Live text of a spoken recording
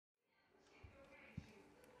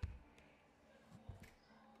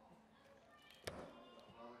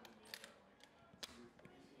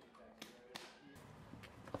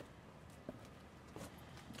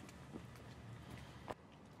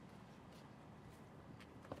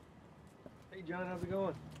Hey John, how's it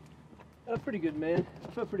going? Pretty good, man.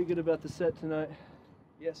 I felt pretty good about the set tonight.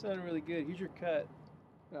 Yeah, it sounded really good. Here's your cut.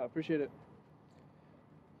 I appreciate it.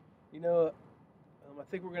 You know, I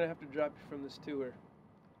think we're gonna have to drop you from this tour.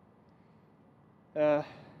 Kind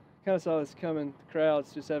of saw this coming. The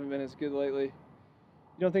crowds just haven't been as good lately.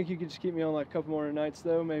 You don't think you could just keep me on like a couple more nights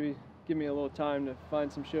though? Maybe give me a little time to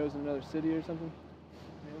find some shows in another city or something?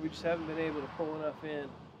 Man, we just haven't been able to pull enough in.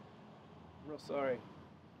 I'm real sorry.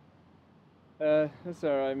 That's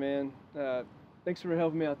all right, man. Thanks for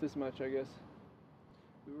helping me out this much, I guess.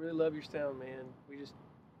 We really love your sound, man. We just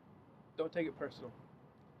don't take it personal.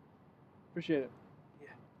 Appreciate it. Yeah.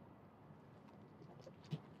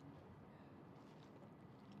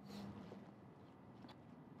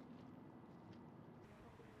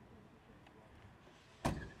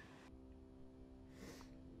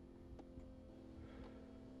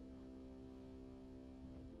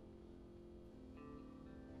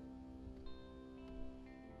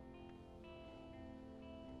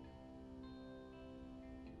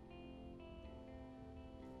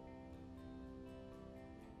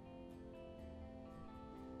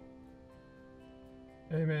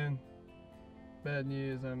 Hey, man. Bad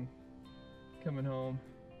news. I'm coming home.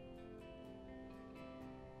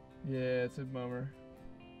 Yeah, it's a bummer.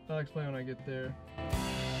 I'll explain when I get there.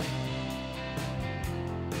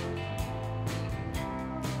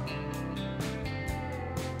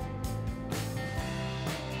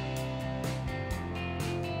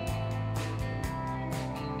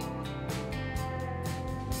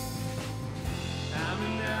 I'm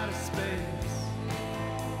in outer space.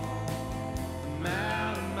 I'm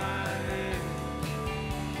out of my head,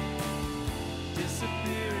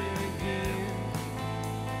 disappearing again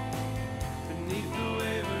beneath the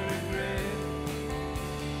wave of regret.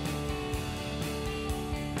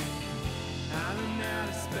 I'm in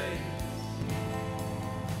outer space.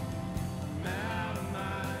 I'm out of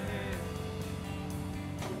my head.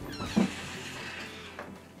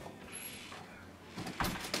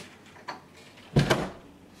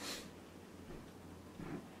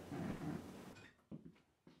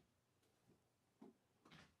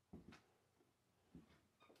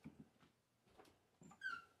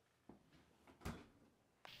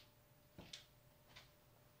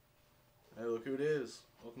 Hey, look who it is.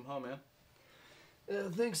 Welcome home, man. Yeah,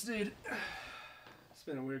 thanks, dude. It's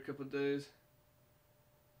been a weird couple of days.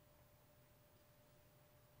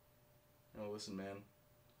 Oh, listen, man.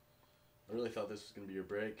 I really thought this was going to be your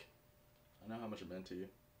break. I know how much it meant to you.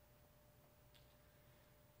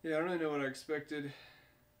 Yeah, I don't really know what I expected.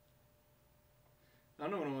 I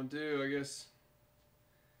don't know what I want to do, I guess.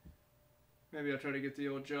 Maybe I'll try to get the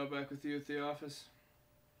old job back with you at the office.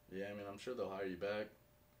 Yeah, I mean, I'm sure they'll hire you back.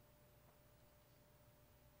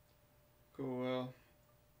 Cool, well,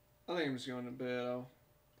 I think I'm just going to bed. I'll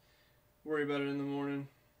worry about it in the morning.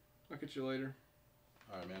 I'll catch you later.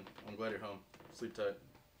 Alright, man. I'm glad you're home. Sleep tight.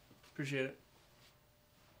 Appreciate it.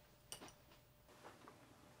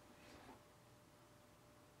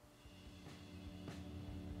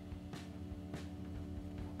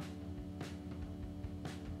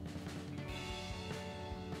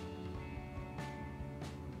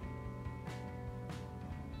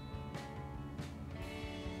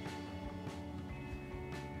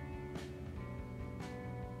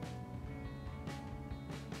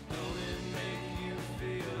 Don't it make you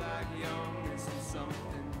feel like young missing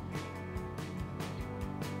something?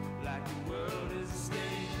 Like the world is a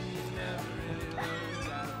stage and you never really learned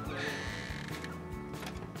how to play.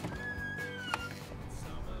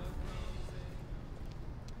 Summer comes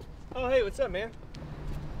Oh, hey, what's up, man?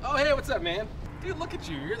 Oh, hey, what's up, man? Dude, look at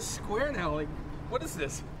you. You're square now. Like, what is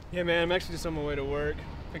this? Yeah, man, I'm actually just on my way to work.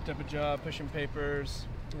 Picked up a job, pushing papers,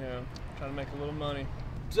 trying to make a little money.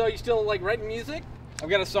 So, you still, like, writing music? I've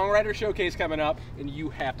got a songwriter showcase coming up, and you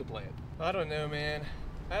have to play it. I don't know, man.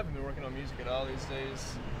 I haven't been working on music at all these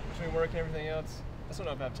days. Between work and everything else, I just don't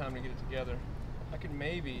know if I have time to get it together. I could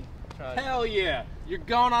maybe try to... Hell yeah. You're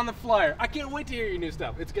going on the flyer. I can't wait to hear your new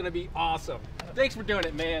stuff. It's going to be awesome. Thanks for doing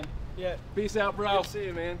it, man. Yeah. Peace out, bro. I'll see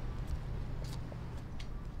you, man.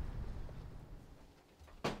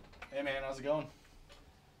 Hey, man. How's it going?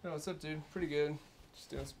 Oh, what's up, dude? Pretty good. Just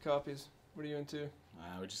doing some copies. What are you into?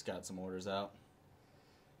 We just got some orders out.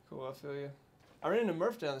 Cool, I feel you. I ran into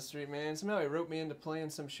Murph down the street, man. Somehow he roped me into playing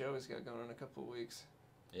some show he's got going on in a couple of weeks.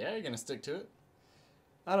 Yeah, you're going to stick to it?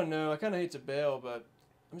 I don't know. I kind of hate to bail, but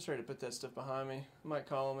I'm just ready to put that stuff behind me. I might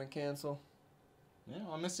call him and cancel. Yeah,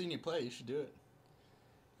 well, I miss seeing you play. You should do it.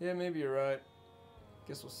 Yeah, maybe you're right.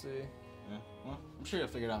 Guess we'll see. Yeah, well, I'm sure you'll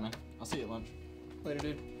figure it out, man. I'll see you at lunch. Later,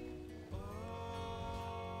 dude.